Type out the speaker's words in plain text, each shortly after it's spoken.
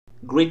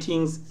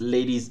Greetings,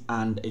 ladies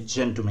and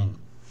gentlemen.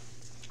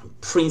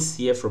 Prince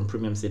here from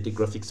Premium City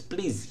Graphics.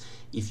 Please,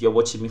 if you're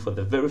watching me for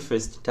the very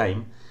first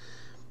time,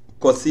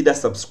 consider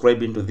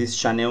subscribing to this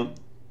channel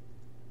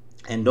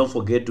and don't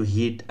forget to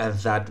hit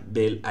that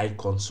bell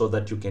icon so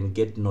that you can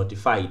get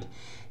notified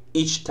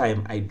each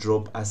time I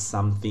drop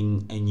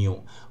something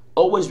new.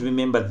 Always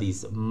remember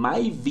this: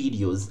 my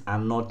videos are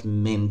not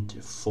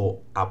meant for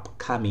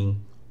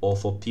upcoming or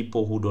for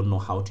people who don't know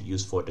how to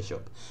use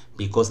Photoshop,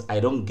 because I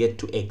don't get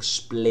to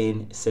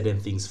explain certain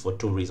things for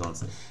two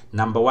reasons.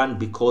 Number one,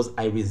 because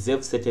I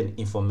reserve certain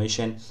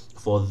information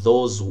for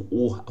those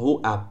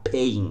who are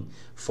paying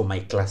for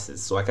my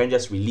classes. So I can't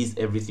just release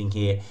everything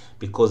here,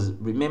 because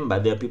remember,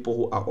 there are people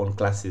who are on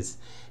classes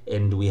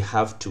and we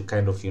have to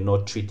kind of,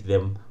 treat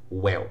them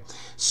well.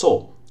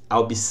 So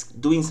I'll be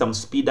doing some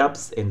speed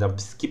ups and I'll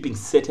be skipping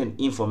certain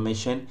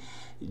information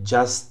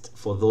just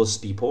for those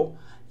people.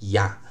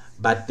 Yeah.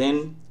 But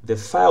then the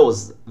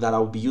files that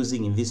I'll be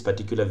using in this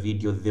particular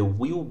video, there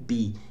will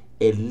be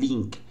a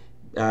link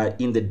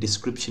in the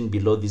description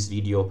below this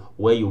video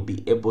where you'll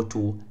be able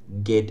to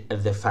get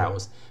the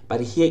files.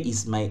 But here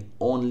is my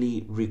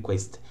only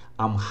request.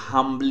 I'm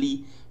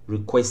humbly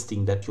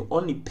requesting that you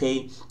only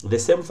pay the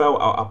same file.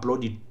 I'll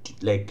upload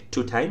it like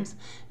 2 times.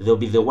 There'll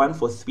be the one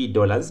for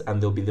 $3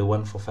 and there'll be the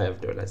one for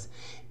 $5.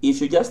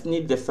 If you just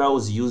need the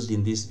files used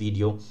in this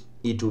video,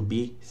 it will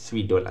be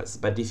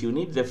 $3. But if you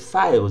need the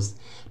files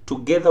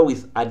together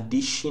with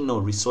additional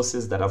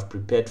resources that I've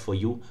prepared for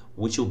you,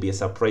 which will be a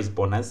surprise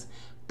bonus,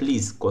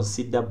 please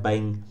consider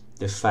buying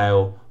the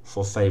file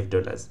for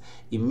 $5.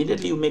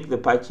 Immediately you make the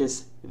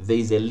purchase, there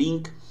is a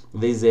link,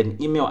 there is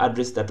an email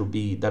address that will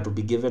be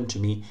given to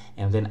me,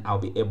 and then I'll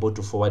be able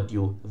to forward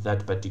you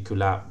that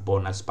particular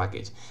bonus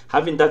package.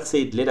 Having that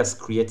said, let us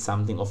create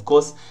something. Of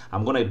course,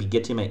 I'm going to be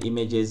getting my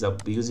images. I'll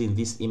be using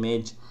this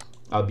image.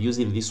 I'll be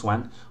using this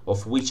one,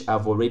 of which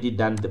I've already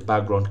done the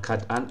background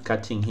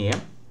cutting here,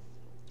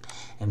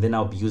 and then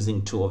I'll be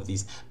using 2 of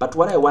these. But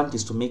what I want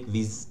is to make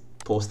this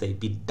poster a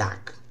bit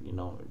dark,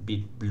 a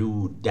bit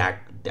blue, dark.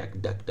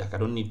 I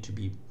don't need to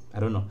be,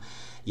 I don't know.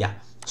 Yeah,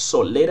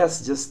 so let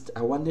us just,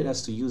 I wanted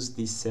us to use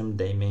these same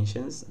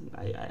dimensions.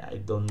 I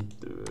don't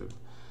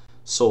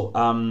so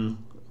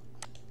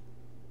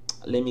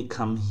let me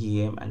come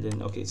here and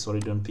then, okay,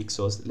 sorry, don't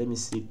pixels. Let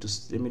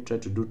me try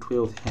to do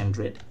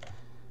 1200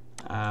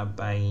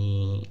 by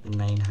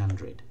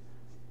 900,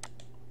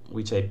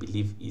 which I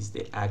believe is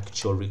the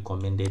actual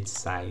recommended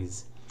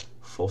size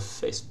for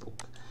Facebook.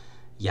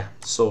 Yeah,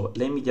 so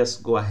let me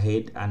just go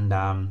ahead and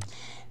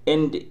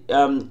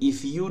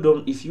if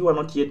you are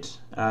not yet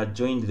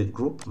joined the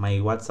group, my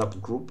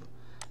WhatsApp group,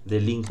 the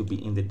link will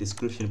be in the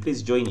description.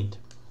 Please join it,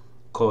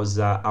 because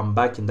I'm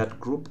back in that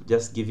group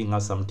just giving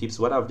out some tips.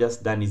 What I've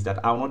just done is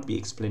that I'll not be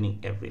explaining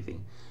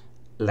everything.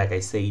 Like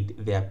I said,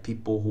 there are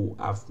people who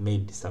have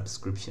made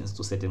subscriptions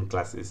to certain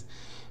classes.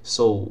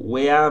 So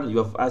where you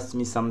have asked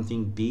me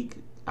something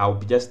big, I'll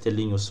be just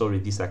telling you, sorry,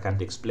 this I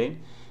can't explain,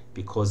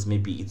 because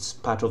maybe it's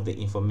part of the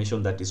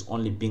information that is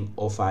only being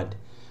offered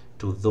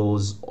to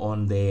those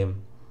on the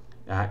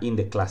in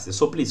the classes.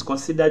 So please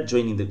consider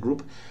joining the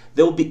group.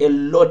 There will be a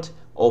lot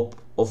of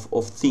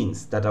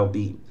things that I'll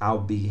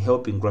be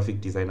helping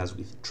graphic designers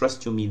with.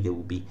 Trust you me, there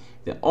will be.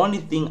 The only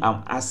thing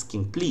I'm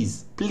asking,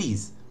 please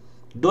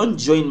don't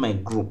join my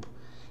group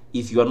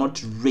if you are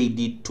not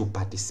ready to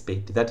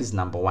participate. That is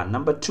number 1.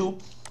 Number 2,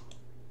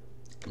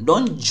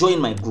 don't join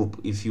my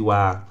group if you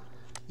are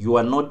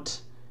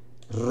not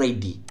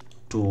ready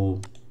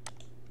to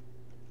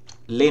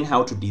learn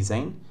how to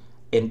design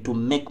and to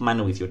make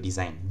money with your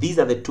design. These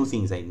are the 2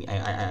 things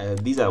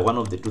these are one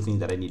of the 2 things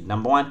that I need.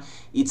 Number 1,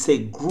 it's a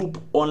group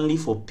only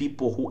for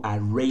people who are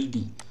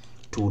ready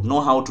to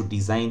know how to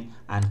design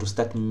and to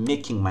start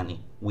making money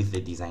with the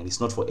design.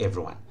 It's not for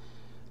everyone.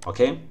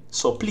 Okay,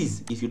 so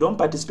please, if you don't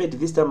participate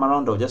this time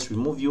around, I'll just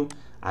remove you.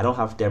 I don't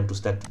have time to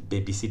start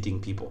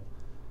babysitting people.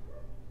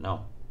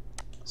 No.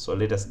 So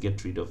let us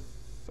get rid of,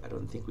 I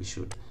don't think we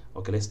should.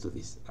 Okay, let's do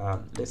this.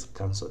 Let's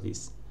cancel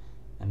this,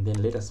 and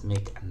then let us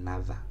make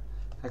another.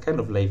 I kind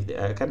of like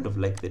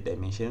the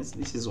dimensions.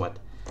 This is what,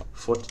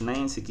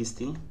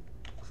 4960,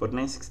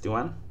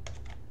 4961,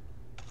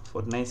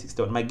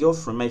 4961. My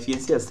girlfriend, my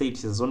fiancée, has said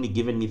she has only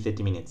given me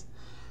 30 minutes.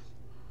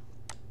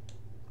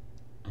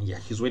 Yeah,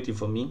 she's waiting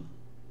for me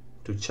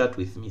to chat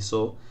with me.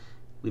 So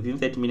within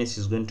 30 minutes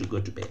she's going to go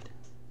to bed.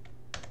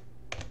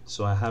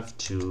 So I have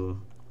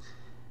to,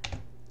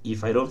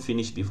 if I don't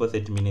finish before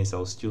 30 minutes,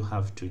 I'll still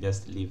have to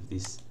just leave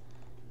this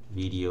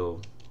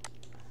video,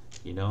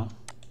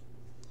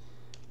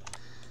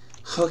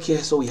 Okay,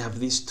 so we have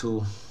these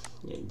 2,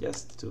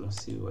 just to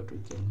see what we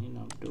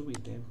can do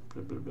with them,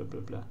 blah blah blah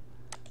blah blah.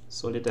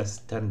 So let us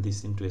turn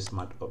this into a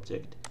smart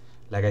object.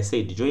 Like I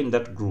said, join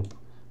that group,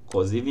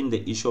 because even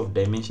the issue of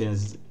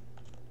dimensions,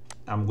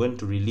 I'm going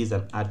to release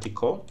an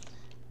article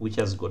which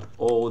has got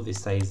all the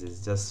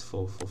sizes just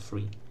for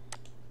free.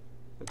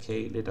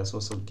 Okay, let us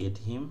also get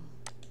him.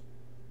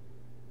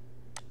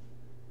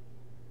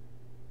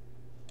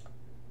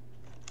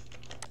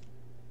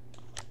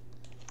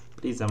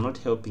 Please, I'm not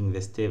helping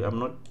the step. I'm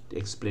not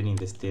explaining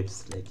the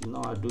steps like, you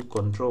know, I do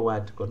control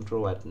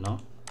what, no.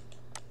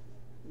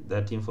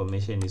 That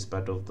information is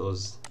part of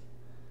those.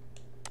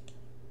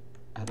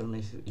 I don't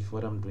know if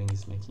what I'm doing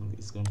is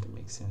going to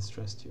make sense.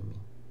 Trust you me.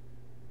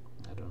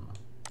 I don't know.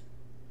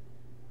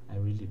 I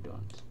really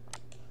don't.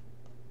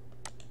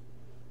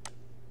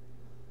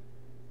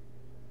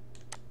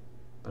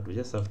 But we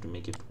just have to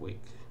make it work,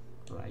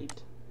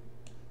 right?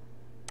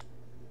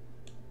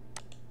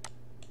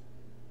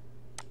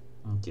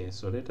 Okay,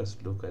 so let us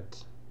look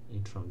at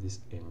it from this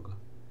angle.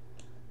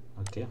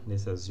 Okay,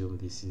 let's assume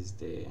this is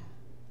the,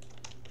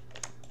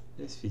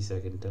 let's see if I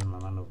can turn my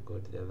man of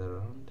God the other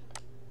around.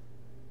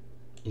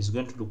 It's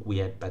going to look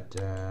weird, but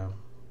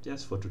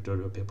just for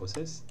tutorial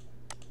purposes.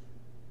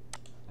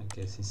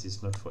 Okay, since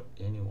it's not for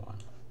anyone,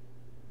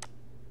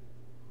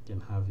 you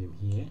can have him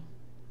here,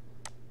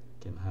 you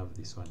can have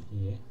this one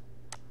here.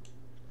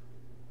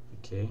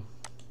 Okay,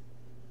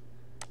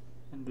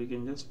 and we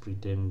can just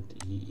pretend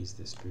he is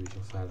the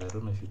spiritual father. I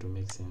don't know if it will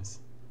make sense.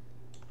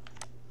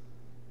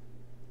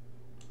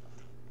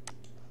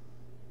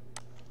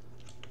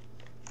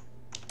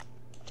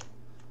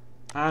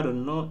 I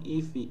don't know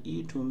if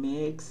it will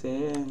make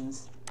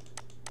sense.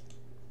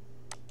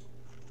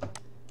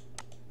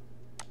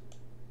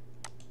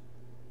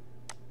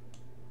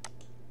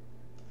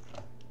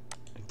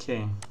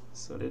 Okay,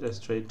 so let us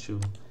try to,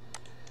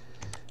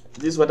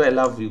 this is what I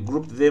love, we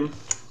group them,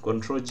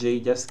 Control J,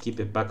 just keep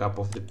a backup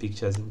of the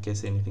pictures in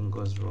case anything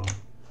goes wrong.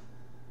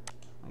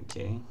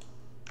 Okay.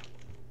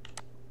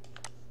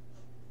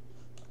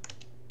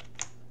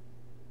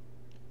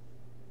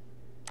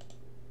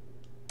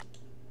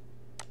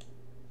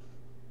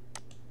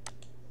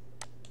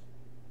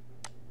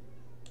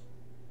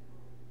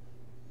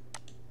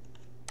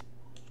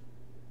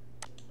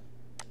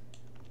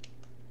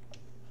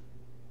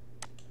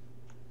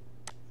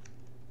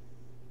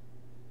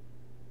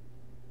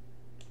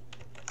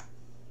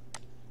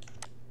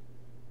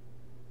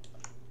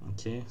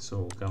 Okay, so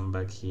we'll come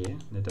back here.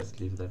 Let us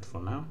leave that for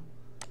now,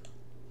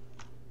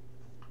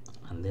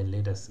 and then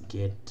let us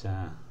get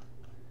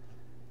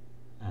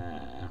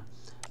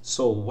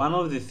so one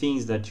of the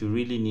things that you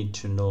really need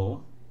to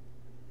know,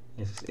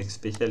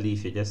 especially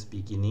if you're just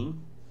beginning,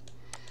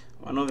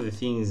 one of the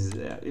things,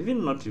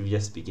 even not if you're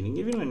just beginning,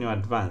 even when you're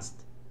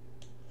advanced,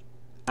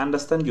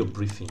 understand your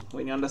briefing.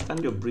 When you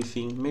understand your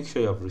briefing, make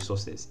sure you have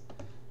resources.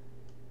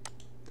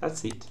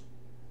 That's it.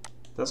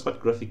 That's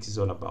what graphics is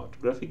all about.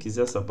 Graphics is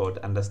just about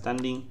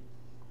understanding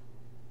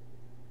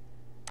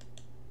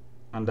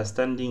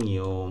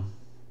your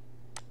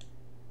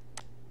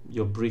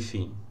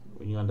briefing.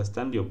 When you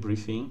understand your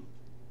briefing,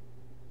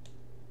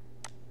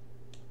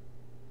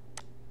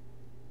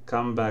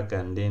 come back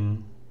and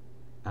then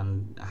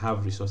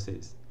have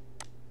resources.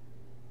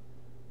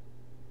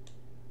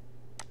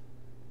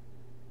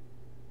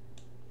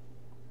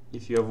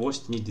 If you have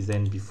watched me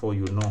design before,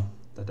 you know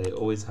that I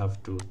always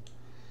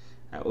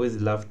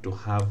love to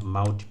have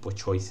multiple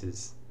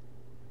choices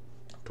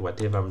to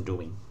whatever I'm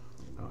doing.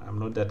 You know, I'm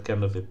not that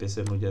kind of a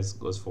person who just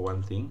goes for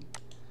one thing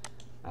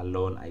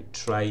alone. I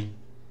try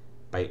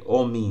by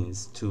all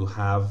means to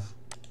have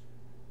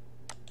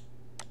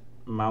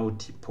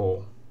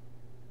multiple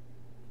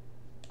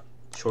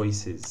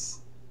choices.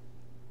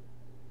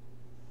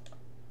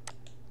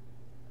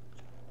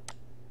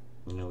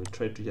 You know, we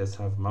try to just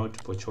have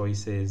multiple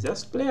choices.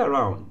 Just play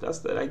around.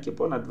 That's what I keep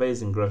on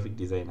advising graphic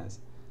designers.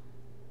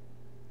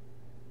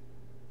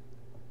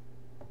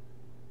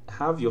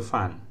 Have your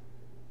fun.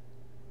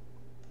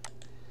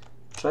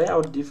 Try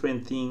out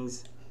different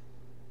things.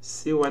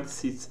 See what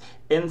sits.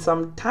 And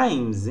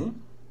sometimes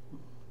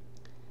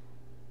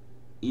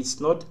it's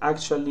not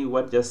actually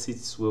what just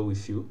sits well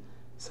with you.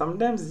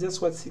 Sometimes it's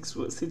just what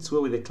sits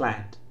well with the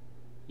client.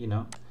 You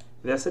know,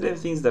 there are certain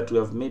things that we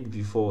have made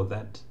before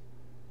that,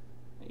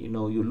 you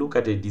know, you look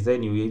at a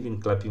design, you're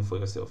even clapping for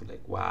yourself,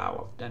 like,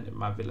 wow, I've done a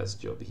marvelous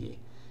job here.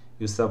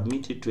 You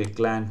submit it to a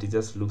client, he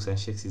just looks and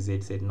shakes his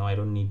head, said, no, I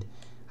don't need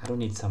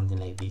something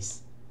like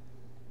this.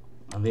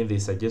 And then they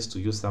suggest to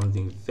use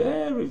something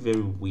very,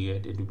 very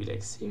weird, and you'll be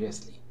like,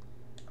 seriously?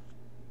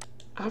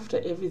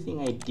 After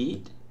everything I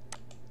did,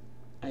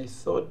 I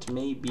thought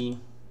maybe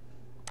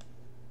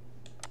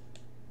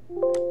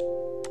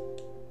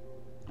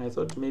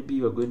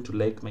you were going to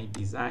like my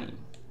design.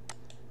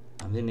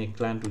 And then a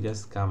client will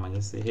just come and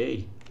just say,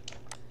 hey,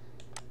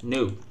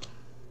 no.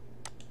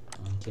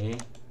 Okay,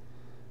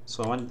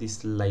 so I want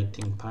this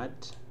lighting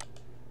part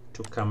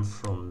to come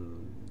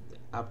from the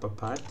upper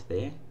part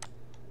there.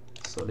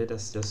 So let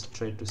us just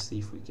try to see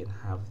if we can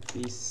have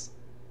this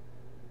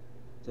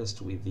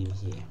just within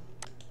here.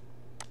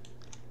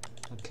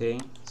 Okay,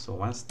 so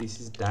once this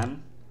is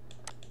done,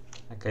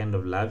 I kind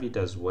of love it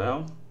as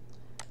well.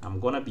 I'm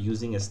gonna be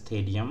using a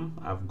stadium.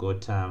 I've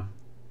got I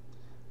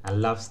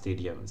love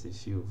stadiums.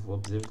 If you've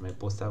observed my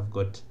post, I've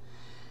got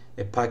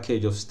a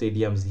package of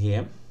stadiums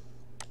here,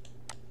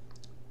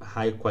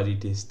 high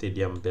quality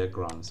stadium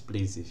backgrounds.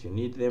 Please, if you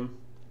need them,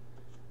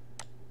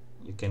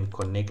 you can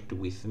connect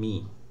with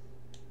me.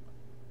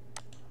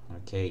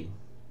 Okay,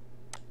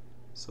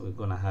 So we're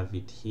gonna have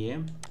it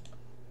here,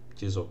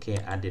 which is okay.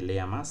 Add a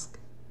layer mask,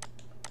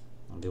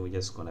 and then we're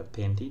just gonna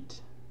paint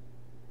it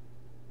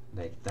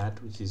like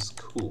that, which is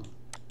cool.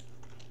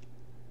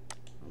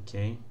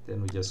 Okay,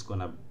 then we're just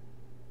gonna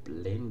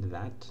blend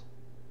that.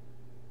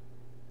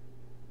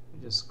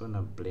 We're just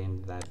gonna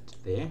blend that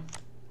there.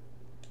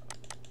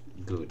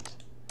 Good.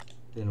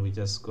 Then we're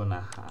just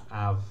gonna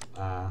have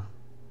a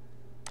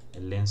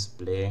lens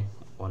blur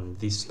on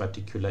this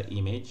particular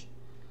image.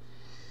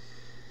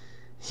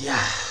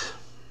 Yeah,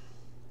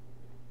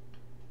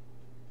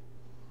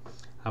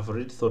 I've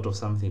already thought of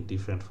something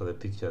different for the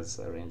pictures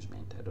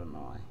arrangement. I don't know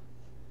why.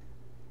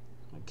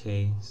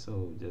 Okay,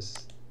 so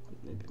just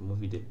maybe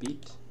move it a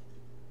bit.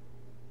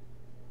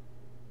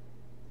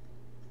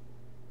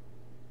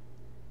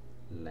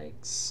 Like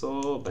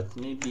so, but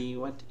maybe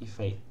what if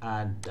I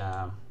add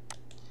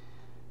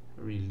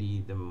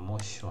really the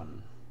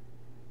motion?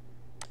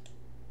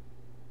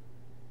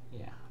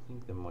 Yeah, I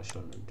think the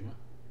motion will do.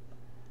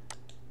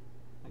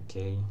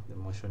 Okay, the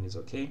motion is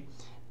okay.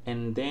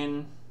 And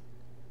then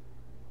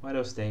what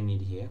else do I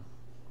need here?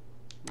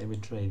 Let me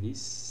try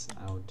this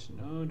out.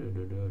 No.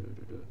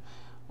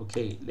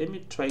 Okay, let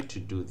me try to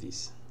do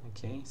this.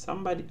 Okay,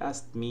 somebody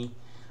asked me,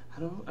 I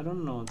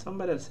don't know,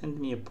 somebody sent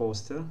me a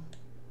poster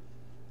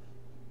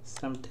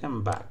some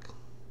time back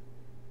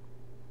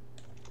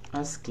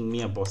asking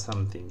me about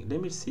something.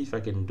 Let me see if I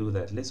can do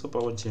that. Let's hope I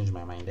won't change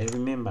my mind. I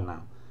remember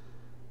now.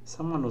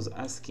 Someone was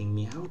asking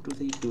me, how do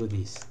they do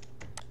this?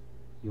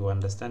 You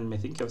understand me? I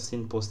think I've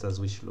seen posters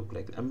which look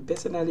like that.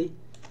 Personally,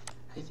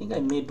 I think I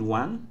made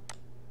one.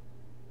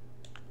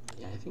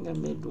 Yeah, I think I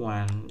made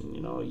one,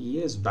 you know,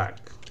 years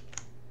back.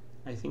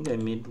 I think I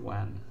made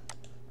one.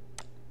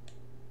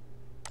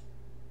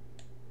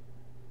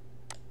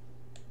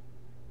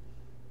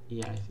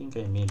 Yeah, I think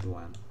I made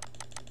one.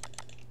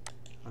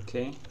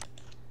 Okay,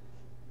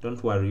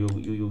 don't worry,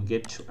 you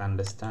get to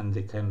understand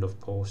the kind of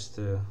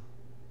poster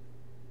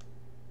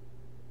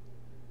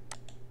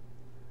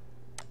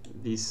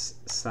this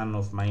son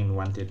of mine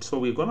wanted. So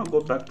we're gonna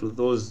go back to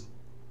those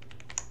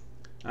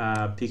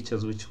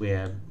pictures which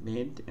were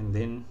made, and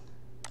then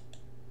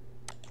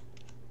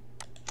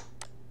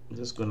I'm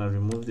just gonna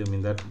remove them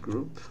in that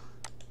group.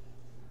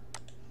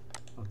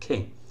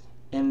 Okay,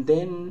 and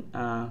then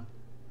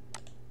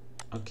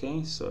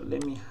okay, so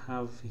let me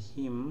have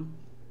him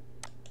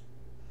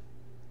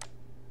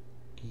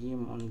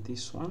on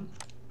this one,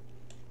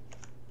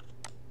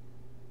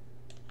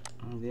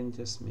 and then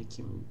just make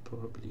him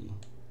probably,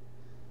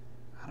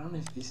 I don't know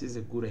if this is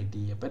a good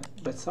idea, but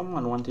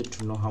someone wanted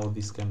to know how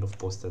these kind of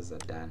posters are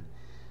done.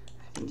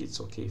 I think it's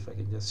okay if I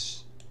can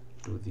just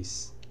do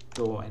this,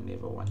 though I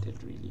never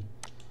wanted really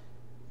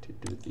to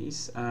do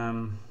this.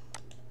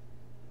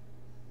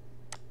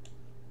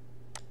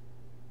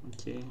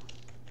 Okay,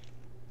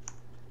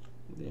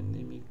 then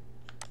let me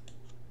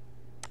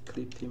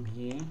clip him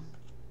here.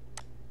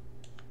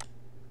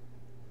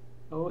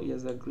 Oh, he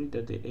has agreed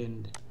at the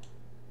end.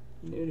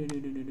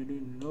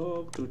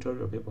 No,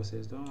 tutorial paper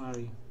says don't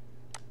worry,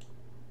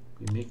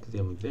 we make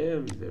them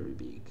very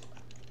big.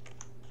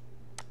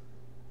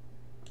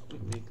 We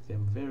make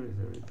them very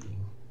big.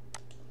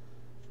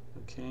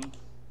 Okay,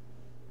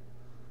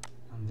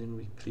 and then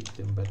we click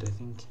them, but I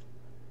think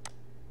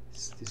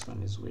this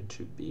one is way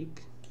too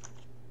big.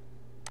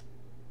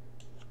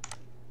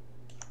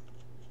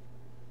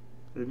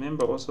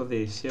 Remember also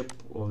the shape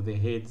of the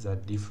heads are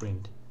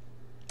different.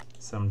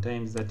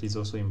 Sometimes that is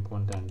also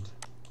important.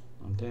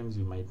 Sometimes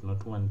you might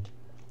not want.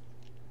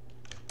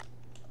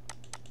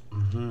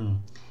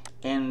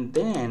 And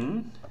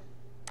then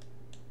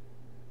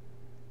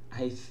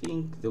I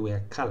think there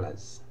were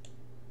colors.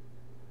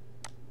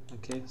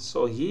 Okay,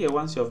 so here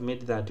once you have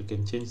made that, you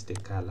can change the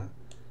color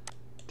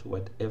to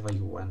whatever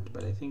you want,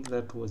 but I think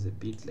that was a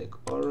bit like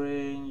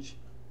orange.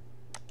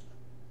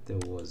 There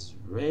was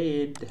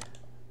red,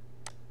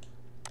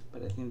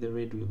 but I think the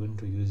red we're going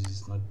to use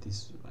is not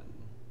this one.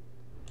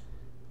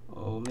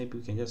 Or maybe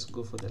we can just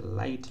go for the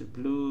light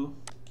blue.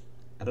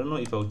 I don't know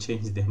if I'll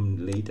change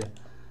them later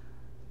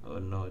or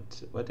not.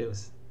 What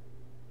else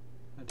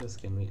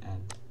can we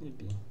add?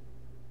 Maybe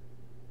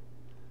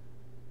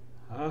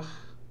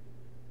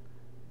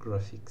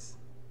graphics,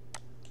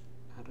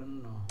 I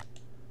don't know.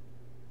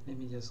 Let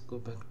me just go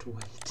back to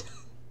white.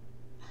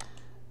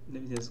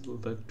 Let me just go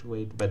back to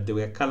white. But there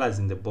were colors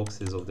in the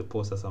boxes of the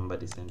poster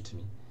somebody sent to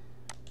me.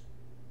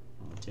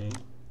 Okay,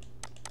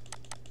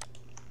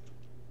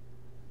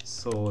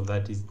 so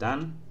that is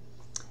done.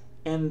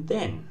 And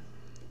then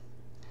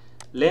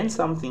learn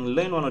something,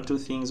 learn one or two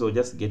things, or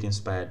just get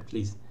inspired,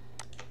 please.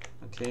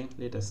 Okay,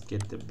 let us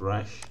get the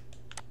brush,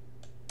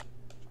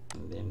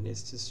 and then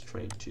let's just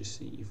try to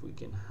see if we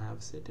can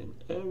have certain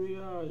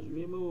areas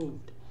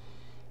removed,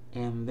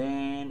 and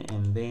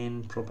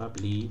then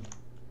probably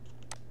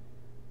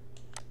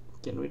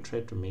can we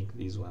try to make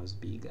these ones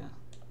bigger,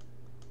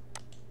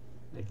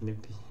 like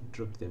maybe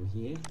drop them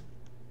here,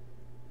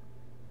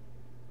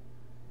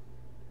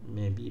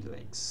 maybe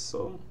like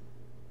so.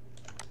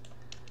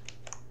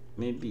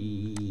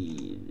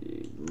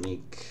 Maybe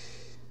make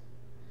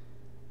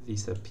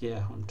this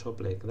appear on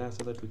top like that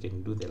so that we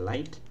can do the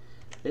light.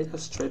 Let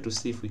us try to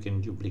see if we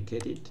can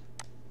duplicate it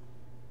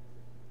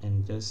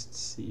and just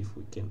see if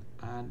we can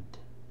add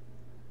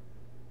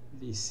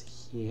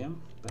this here,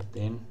 but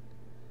then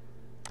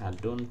I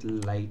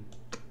don't like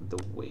the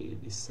way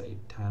this side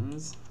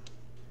turns.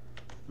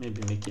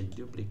 Maybe make a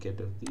duplicate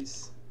of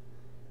this,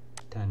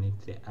 turn it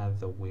the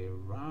other way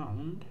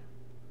around,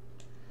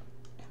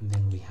 and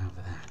then we have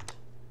that.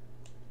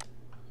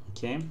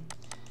 Okay,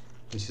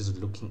 which is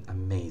looking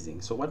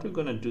amazing. So what we're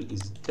gonna do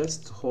is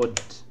just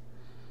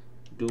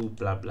do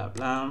blah blah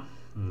blah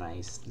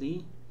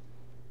nicely,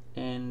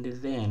 and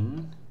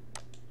then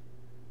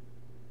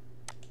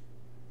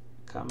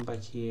come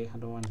back here. I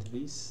don't want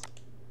this,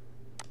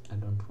 I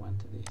don't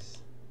want this.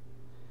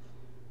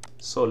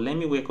 So let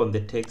me work on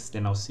the text,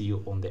 then I'll see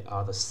you on the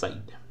other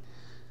side.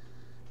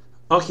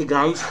 Okay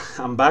guys,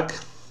 I'm back.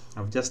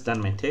 I've just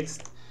done my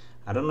text.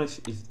 I don't know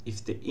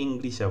if the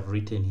English I've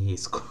written here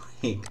is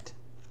correct.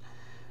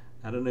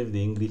 I don't know if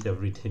the English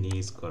I've written here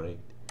is correct,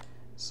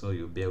 so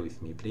you bear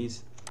with me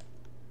please.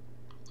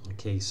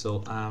 Okay,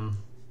 so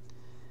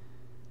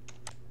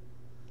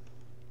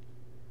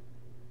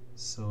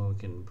we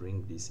can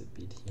bring this a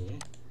bit here.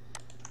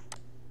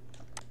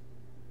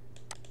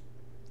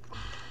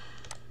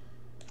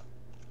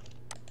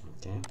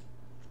 Okay,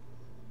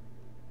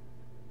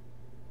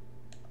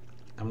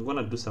 I'm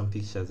gonna do some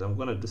pictures. I'm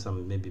gonna do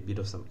some, maybe a bit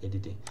of some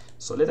editing.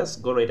 So let us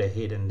go right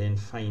ahead and then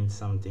find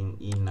something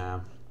in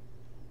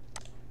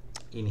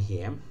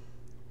here.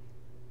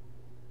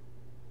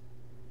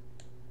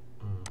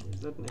 Is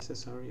that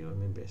necessary, or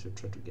maybe I should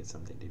try to get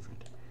something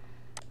different?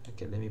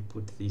 Okay, let me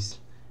put this.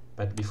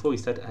 But before we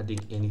start adding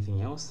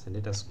anything else,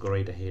 let us go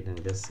right ahead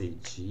and just say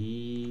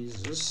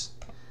Jesus.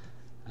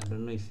 I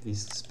don't know if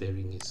this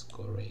spelling is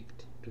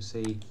correct to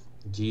say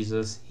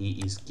Jesus, he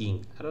is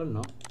king. I don't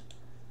know,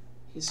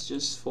 it's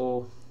just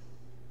for,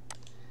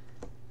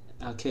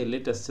 okay,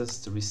 let us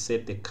just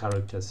reset the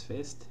characters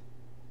first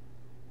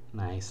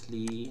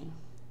nicely,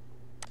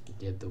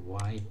 get the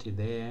white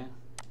there,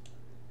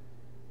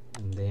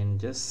 and then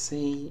just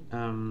say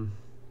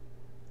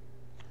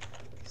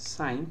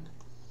sign.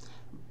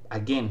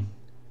 Again,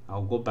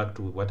 I'll go back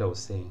to what I was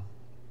saying.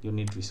 You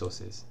need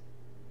resources.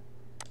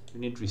 You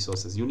need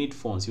resources. You need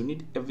fonts. You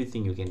need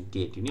everything you can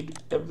get. You need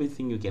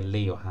everything you can lay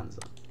your hands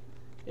on.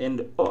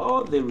 And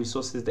all the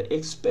resources that,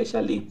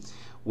 especially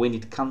when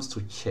it comes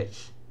to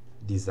church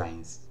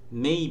designs,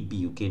 maybe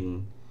you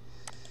can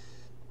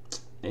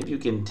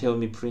tell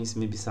me, Prince,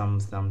 maybe some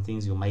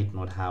things you might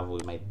not have, or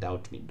you might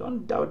doubt me.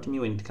 Don't doubt me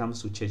when it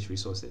comes to church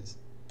resources.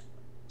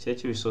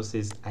 Church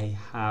resources, I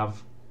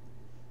have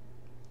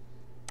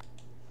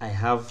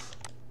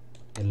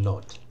a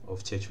lot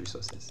of church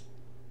resources.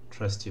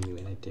 Trust me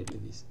when I tell you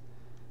this.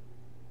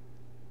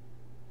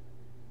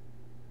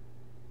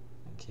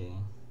 Okay,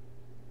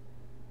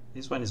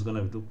 this one is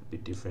gonna look a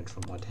bit different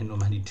from what I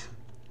normally do.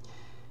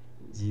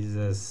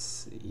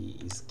 Jesus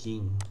is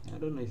king. I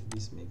don't know if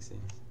this makes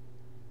sense.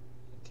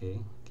 Okay,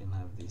 we can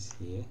have this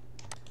here,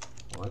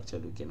 or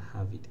actually we can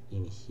have it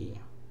in here.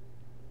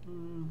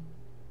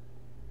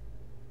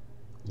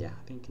 Yeah,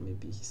 I think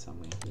maybe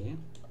somewhere here.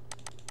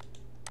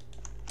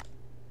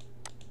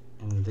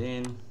 And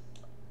then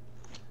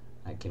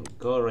I can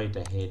go right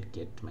ahead,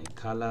 get my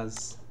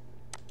colors,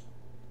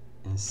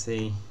 and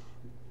say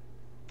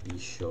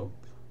Bishop.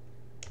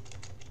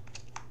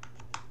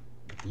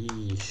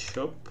 We're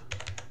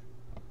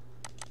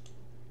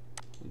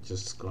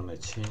just gonna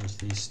change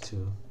these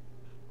two.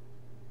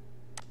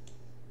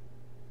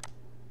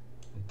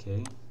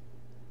 Okay,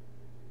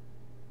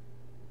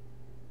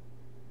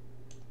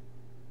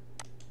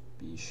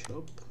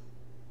 Bishop.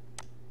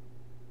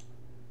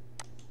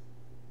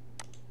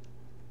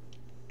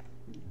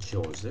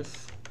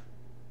 Joseph.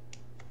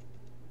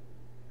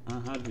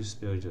 How do you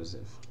spell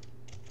Joseph?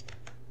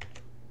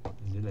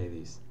 Is it like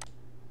this?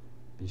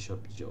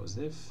 Bishop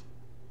Joseph.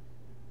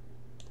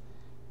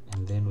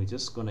 And then we're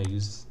just gonna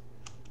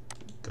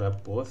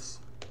grab both,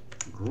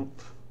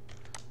 group,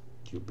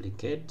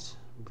 duplicate,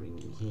 bring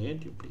in here,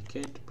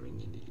 duplicate,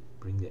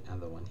 bring the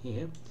other one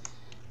here.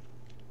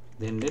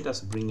 Then let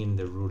us bring in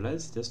the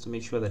rulers just to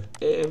make sure that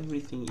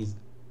everything is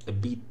a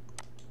bit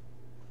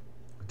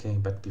okay.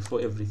 But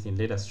before everything,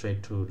 let us try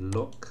to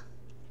lock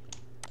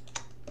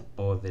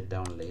all the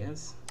down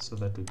layers so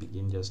that we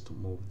begin just to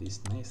move this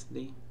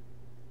nicely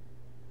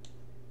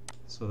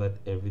so that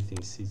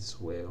everything sits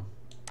well.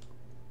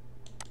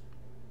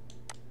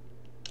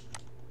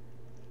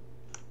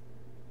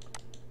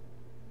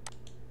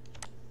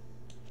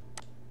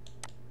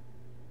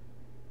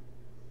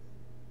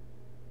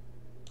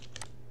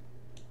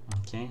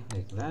 Okay,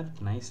 like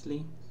that,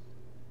 nicely.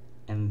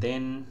 And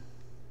then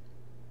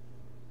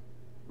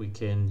we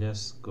can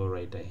just go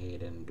right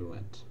ahead and do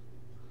it.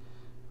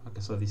 Okay,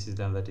 so this is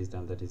done, that is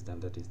done, that is done,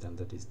 that is done,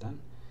 that is done.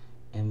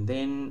 And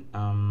then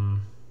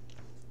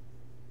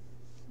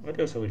what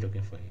else are we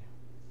looking for here?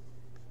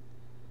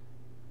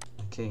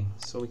 Okay,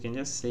 so we can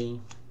just say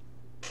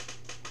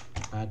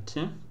at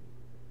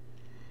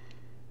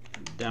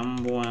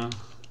Dambwa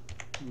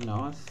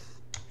North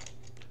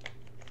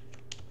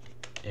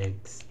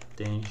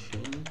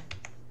extension.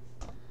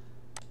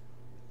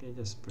 Okay,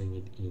 just bring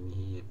it in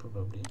here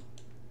probably.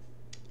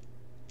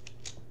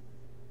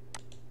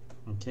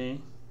 Okay,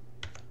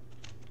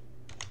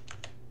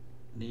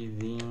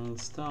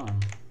 Livingstone.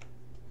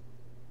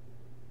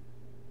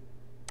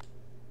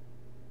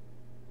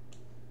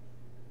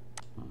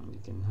 You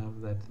can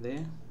have that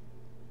there.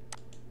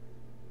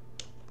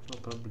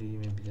 Probably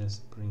maybe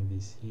just bring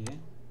this here,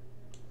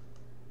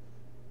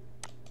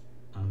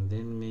 and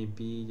then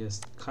maybe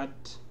just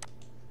cut.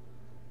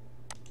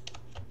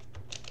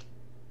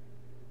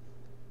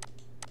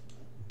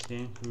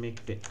 Okay,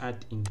 make the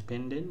art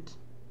independent.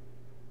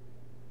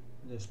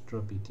 Just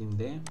drop it in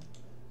there,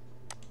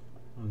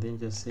 and then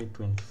just say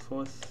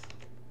 24th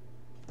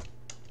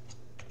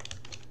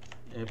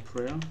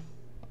April.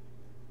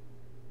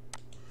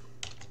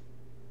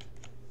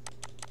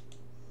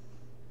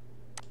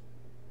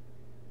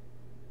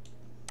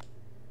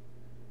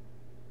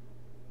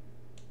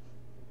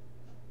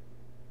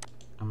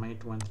 I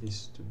might want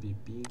this to be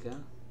bigger,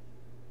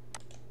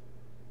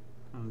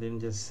 and then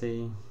just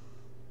say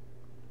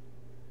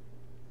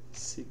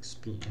 6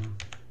 p.m.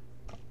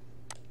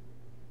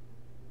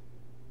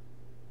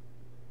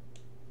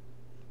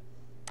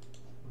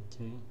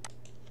 Okay,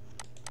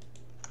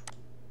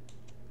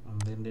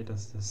 and then let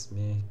us just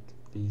make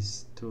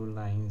these 2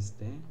 lines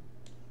there.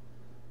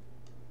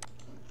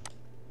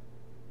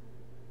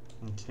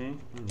 Okay,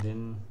 and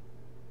then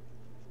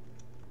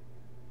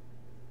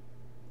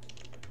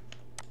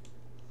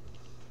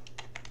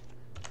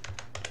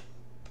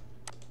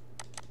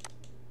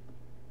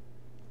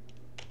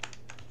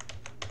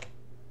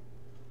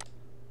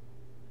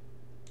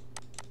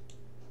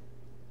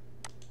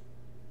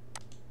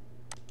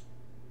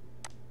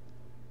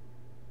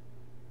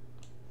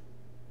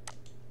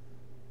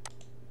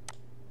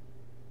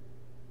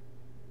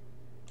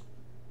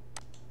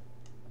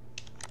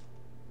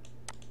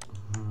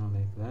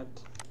like that.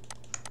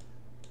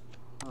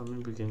 Or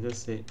maybe we can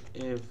just say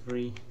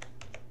every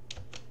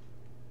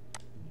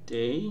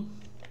day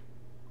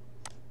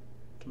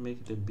to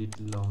make it a bit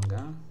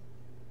longer,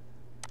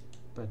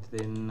 but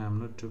then I'm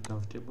not too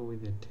comfortable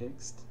with the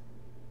text,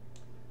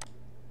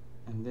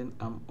 and then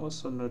I'm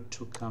also not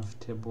too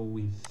comfortable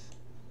with,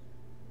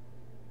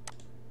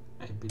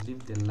 I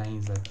believe the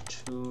lines are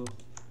too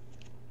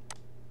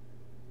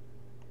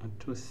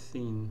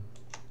thin.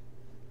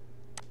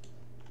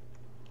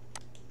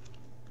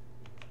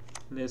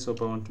 Let's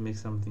hope I want to make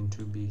something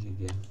too big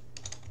again.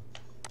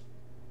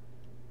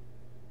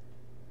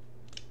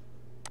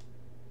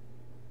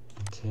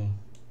 Okay,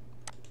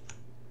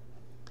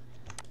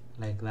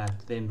 like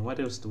that. Then what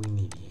else do we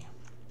need here?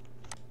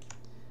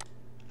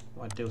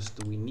 What else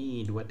do we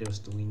need? What else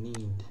do we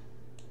need?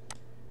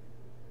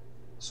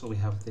 So we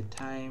have the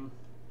time.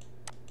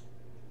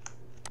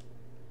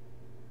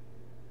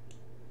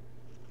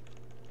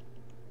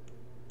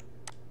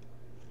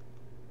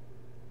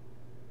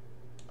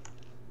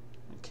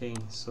 Okay,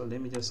 so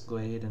let me just go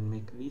ahead and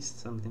make this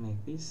something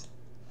like this,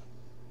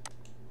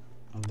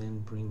 and then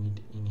bring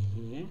it in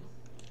here.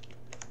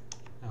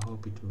 I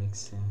hope it makes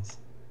sense.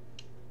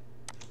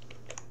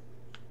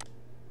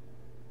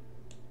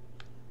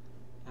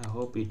 I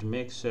hope it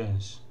makes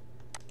sense.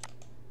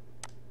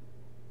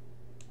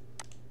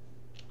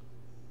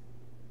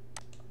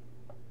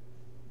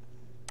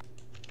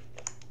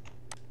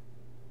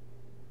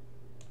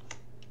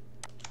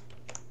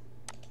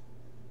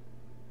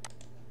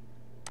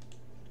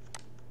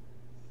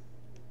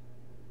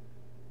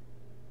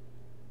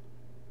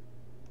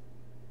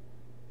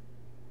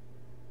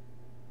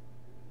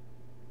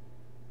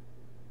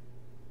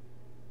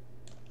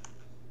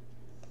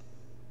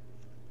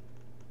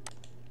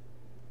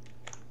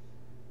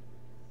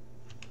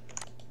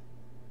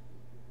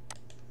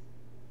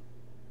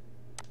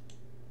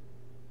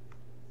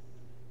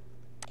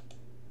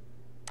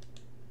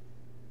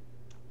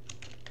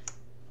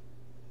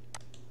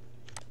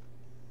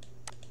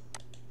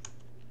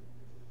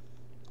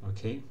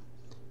 Okay,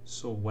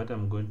 so what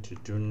I'm going to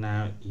do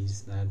now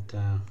is that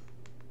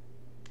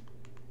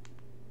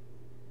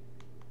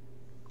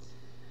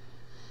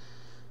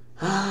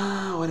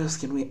what else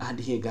can we add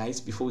here, guys,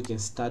 before we can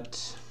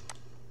start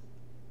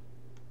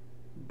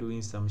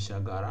doing some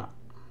shagara?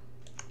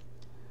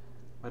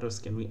 What else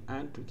can we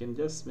add? We can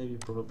just maybe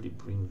probably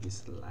bring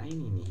this line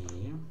in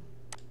here,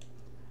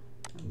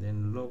 and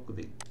then lock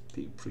the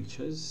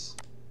pictures,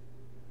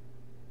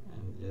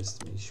 and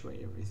just make sure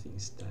everything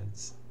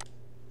starts.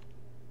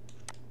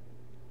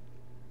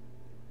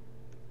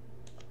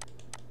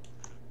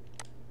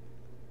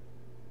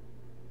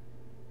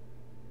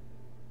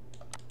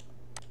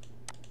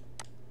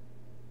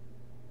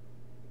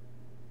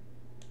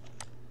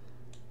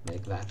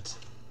 Like that.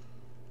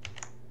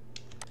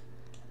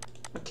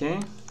 Okay,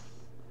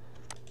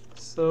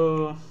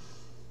 so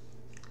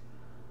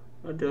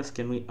what else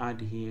can we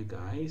add here,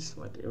 guys?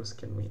 What else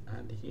can we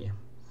add here?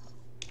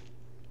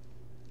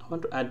 I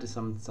want to add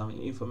some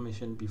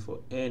information before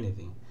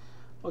anything.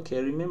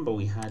 Okay, remember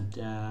we had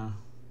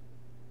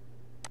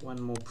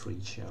one more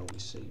preacher. We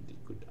said he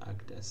could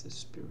act as a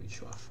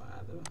spiritual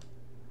father,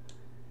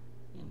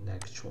 and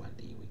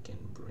actually we can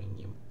bring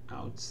him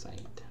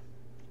outside.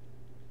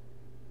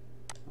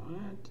 All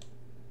right.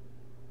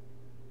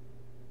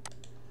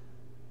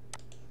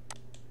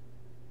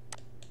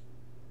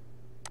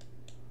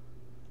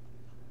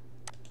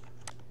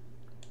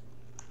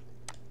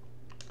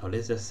 Or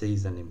let's just say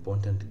he's an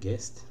important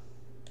guest.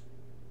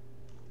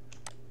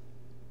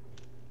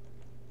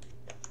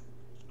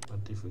 But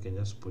if we can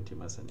just put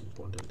him as an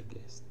important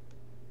guest.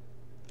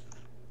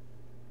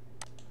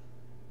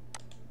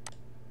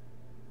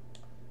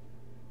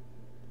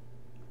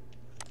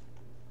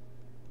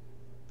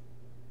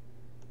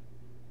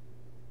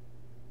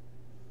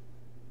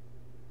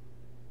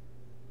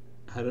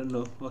 I don't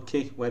know.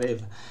 Okay,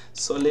 whatever.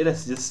 So let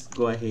us just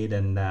go ahead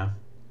and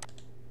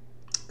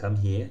come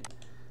here,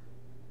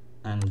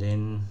 and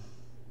then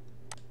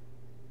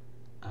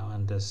I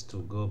want us to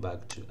go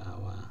back to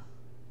our,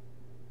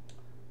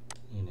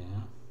 you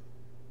know,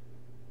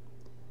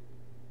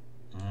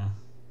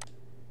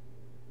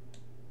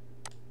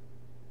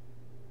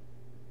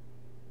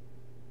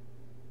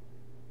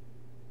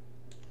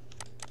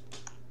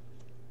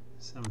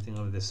 something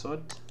of the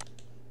sort,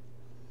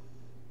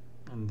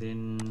 and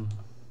then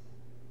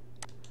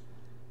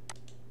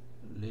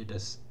let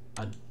us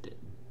add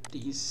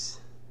this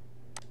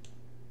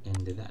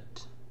and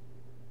that.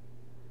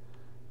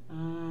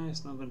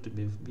 It's not going to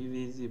be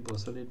visible,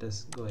 so let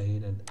us go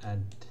ahead and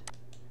add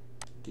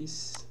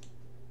this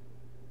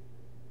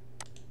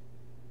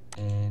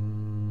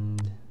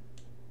and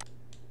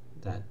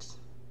that.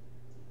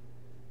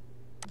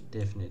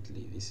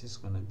 Definitely this is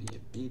going to be a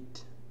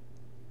bit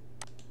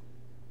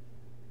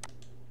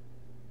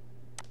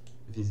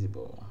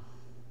visible,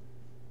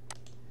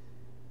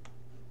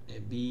 a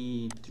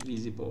bit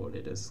visible.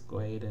 Let us go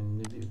ahead and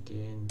maybe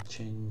again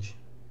change.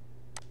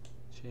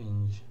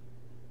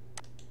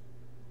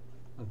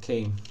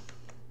 Okay,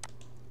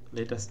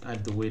 let us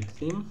add the word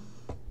theme.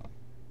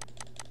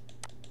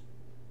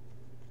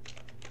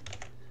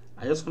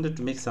 I just wanted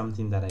to make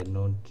something that I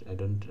don't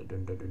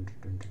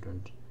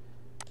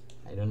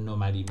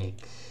normally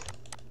make.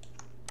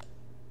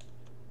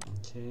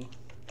 Okay.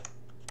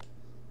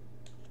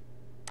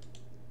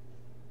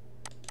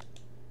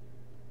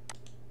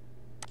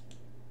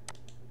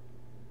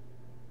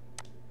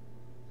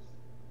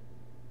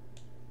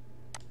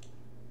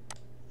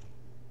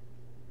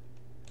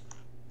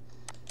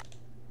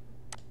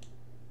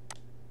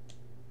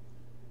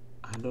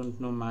 I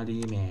don't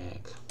normally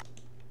make.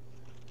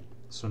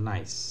 So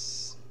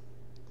nice.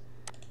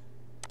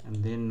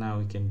 And then now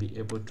we can be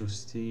able to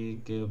still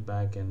go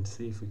back and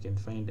see if we can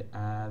find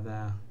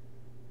other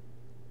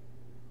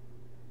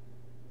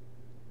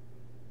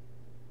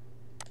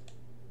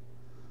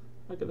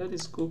okay, that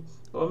is cool.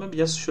 Or maybe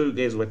just show you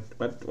guys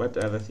what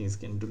other things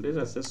can do. Let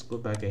us just go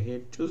back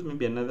ahead, choose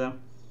maybe another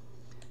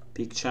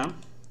picture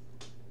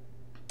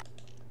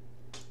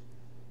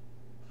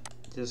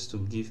just to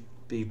give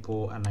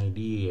people an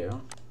idea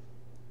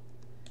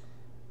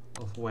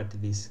of what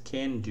this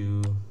can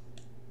do.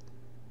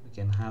 We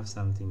can have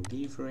something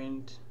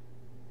different,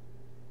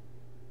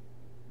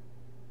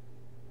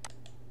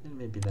 and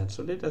maybe that.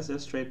 So let us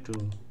just try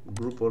to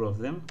group all of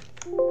them,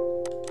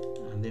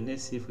 and then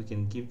let's see if we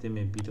can give them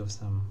a bit of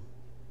some,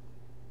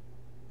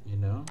 you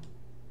know,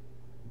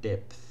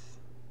 depth.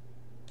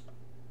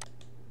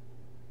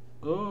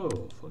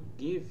 Oh,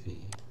 forgive me.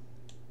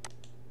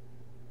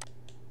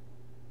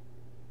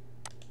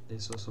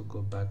 Let's also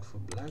go back for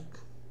black.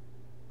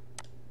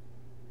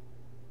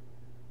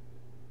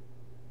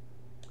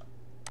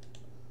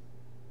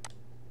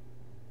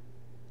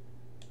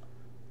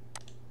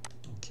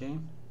 Okay,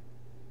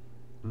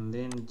 and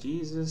then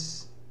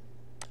Jesus,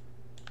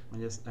 I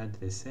just add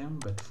the same,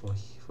 but for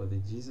the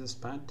Jesus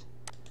part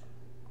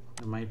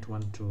I might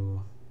want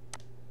to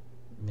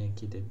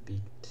make it a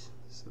bit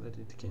so that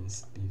it can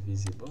be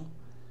visible.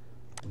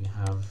 We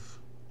have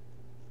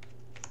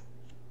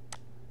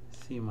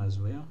theme as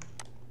well.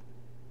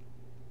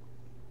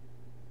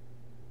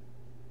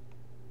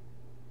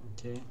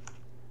 Okay,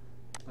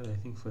 but I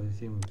think for the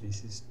theme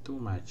this is too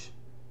much.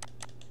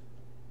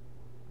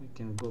 We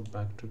can go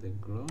back to the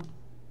glow,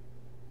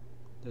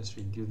 just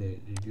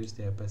reduce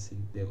the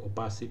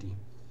opacity,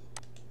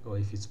 or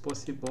if it's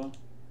possible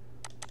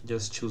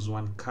just choose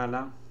one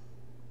color.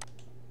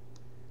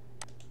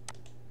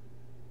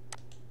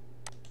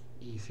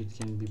 If it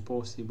can be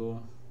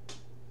possible,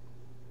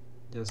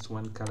 just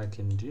one color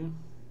can do.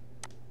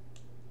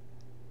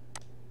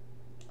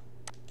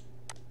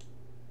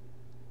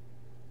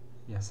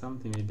 Yeah,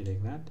 something maybe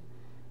like that.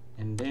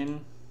 And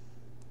then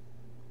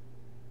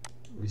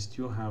we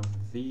still have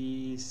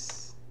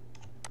this,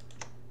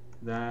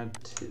 that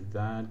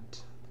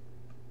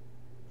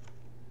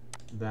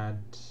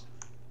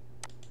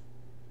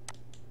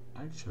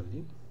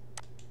actually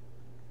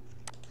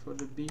for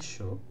the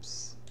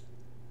bishops,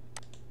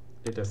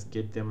 let us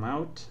get them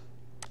out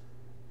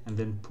and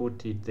then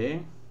put it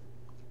there.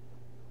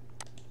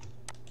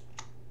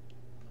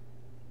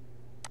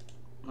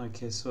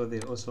 Okay, so they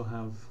also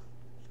have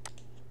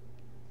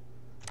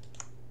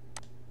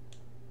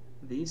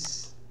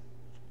this,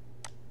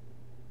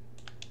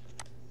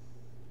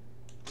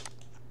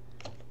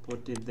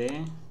 put it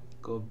there,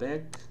 go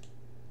back,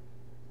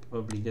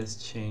 probably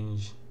just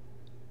change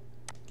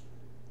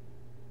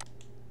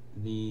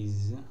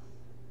these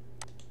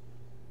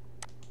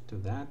to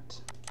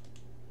that.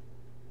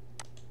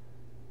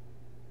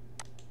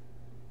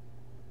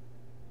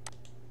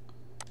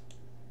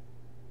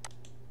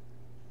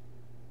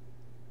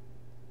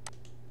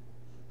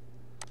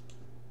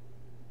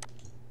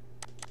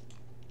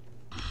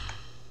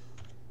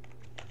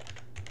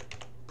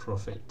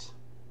 Profit,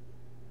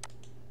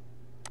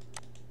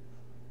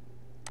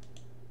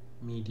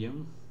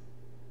 medium,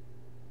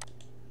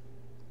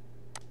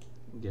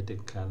 get a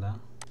color,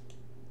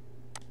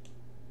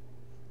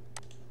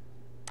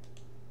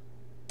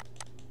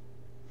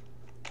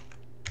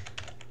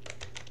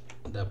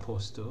 the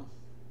apostle,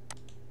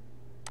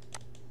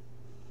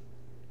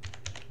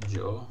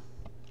 Joe.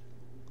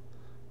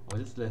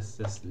 Well, let's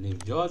just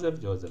leave Joseph.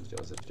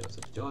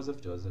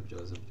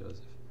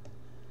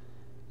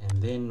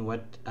 And then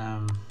what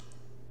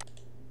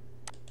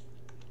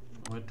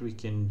we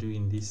can do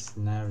in this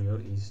scenario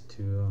is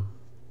to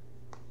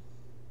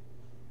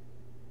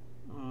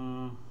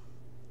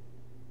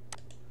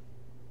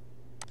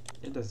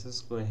let us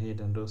just go ahead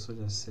and also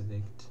just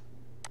select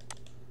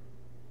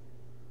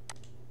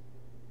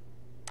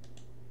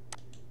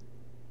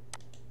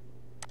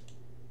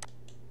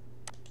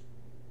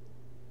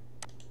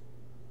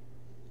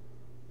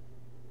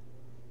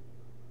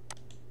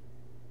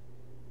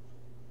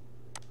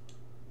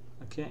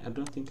okay. I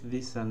don't think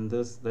this and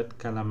that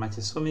color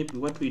matches, so maybe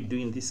what we do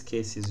in this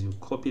case is you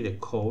copy the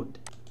code.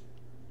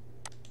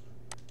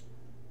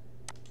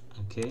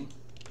 Okay,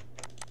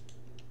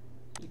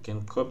 you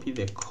can copy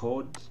the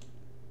code,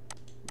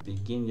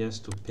 begin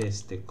just to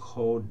paste the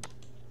code.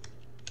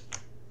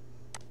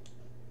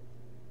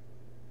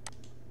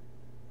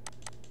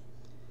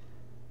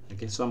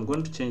 Okay, so I'm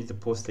going to change the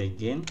poster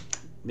again,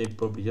 maybe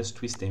probably just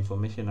twist the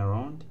information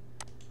around.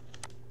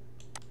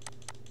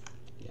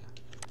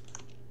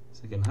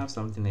 So you can have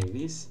something like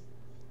this,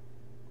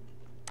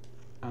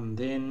 and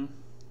then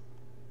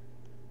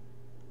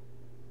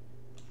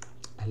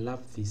I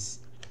love this.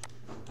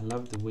 I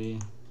love the way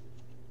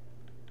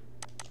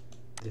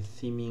the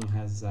theming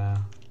has